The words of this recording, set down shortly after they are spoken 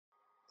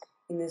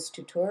In this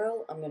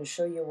tutorial, I'm going to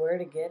show you where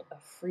to get a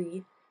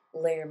free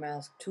layer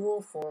mask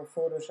tool for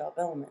Photoshop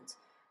Elements.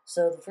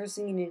 So the first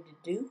thing you need to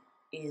do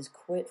is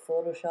quit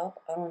Photoshop.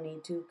 I don't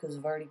need to because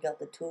I've already got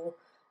the tool,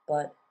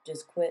 but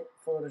just quit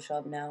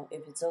Photoshop now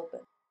if it's open.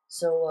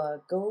 So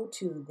go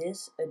to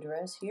this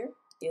address here.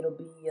 It'll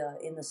be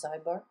in the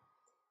sidebar.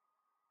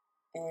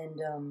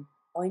 And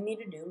all you need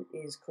to do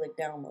is click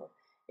download.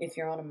 If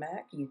you're on a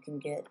Mac, you can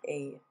get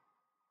an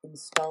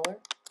installer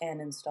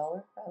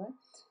rather.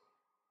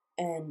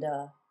 And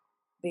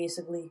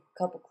basically a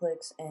couple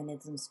clicks and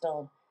it's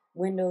installed.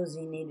 Windows,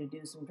 you need to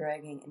do some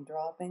dragging and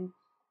dropping,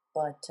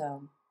 but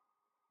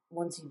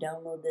once you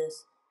download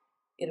this,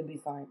 it'll be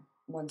fine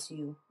once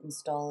you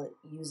install it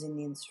using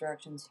the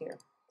instructions here.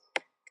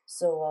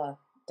 So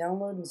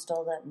download and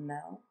install that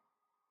now,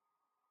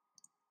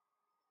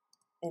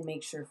 and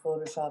make sure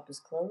Photoshop is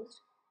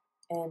closed.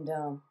 And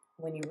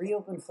when you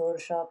reopen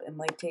Photoshop, it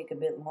might take a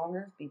bit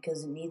longer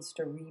because it needs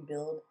to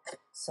rebuild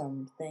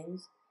some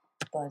things,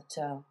 but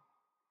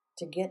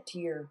to get to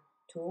your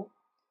tool,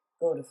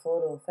 go to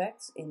Photo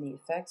Effects in the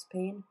Effects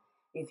pane.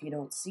 If you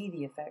don't see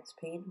the Effects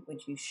pane,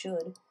 which you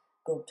should,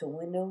 go up to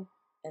Window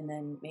and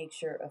then make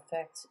sure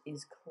Effects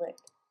is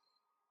clicked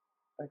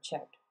or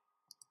checked.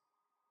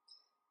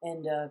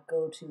 And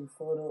go to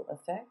Photo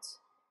Effects,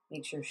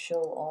 make sure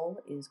Show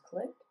All is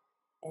clicked,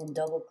 and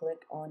double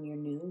click on your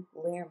new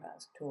Layer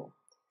Mask tool.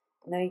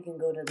 Now you can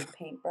go to the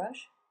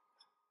paintbrush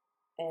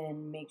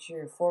and make sure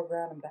your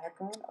foreground and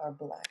background are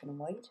black and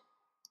white.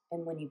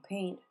 And when you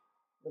paint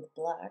with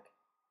black,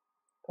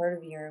 part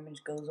of your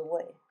image goes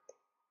away.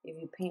 If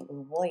you paint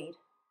with white,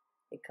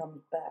 it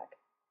comes back.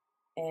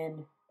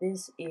 And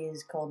this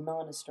is called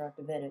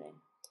non-destructive editing.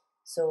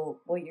 So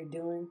what you're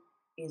doing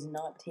is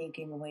not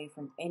taking away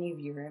from any of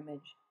your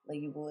image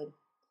like you would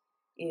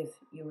if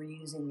you were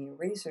using the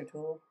eraser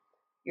tool.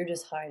 You're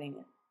just hiding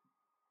it.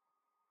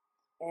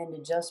 And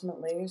adjustment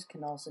layers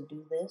can also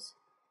do this.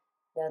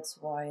 That's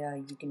why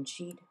you can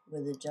cheat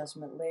with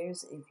adjustment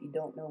layers if you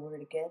don't know where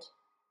to get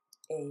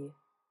a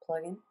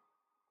plugin.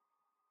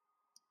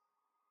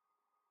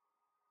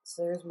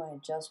 So there's my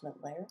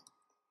adjustment layer.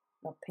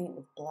 I'll paint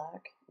with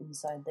black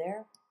inside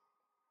there,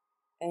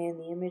 and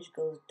the image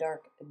goes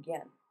dark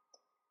again.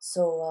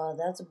 So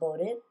that's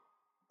about it.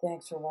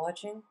 Thanks for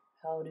watching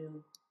how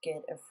to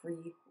get a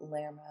free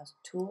layer mask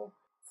tool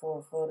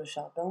for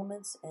Photoshop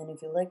Elements. And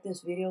if you like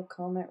this video,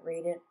 comment,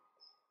 rate it,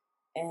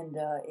 and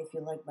if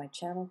you like my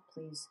channel,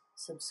 please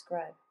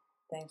subscribe.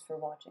 Thanks for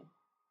watching.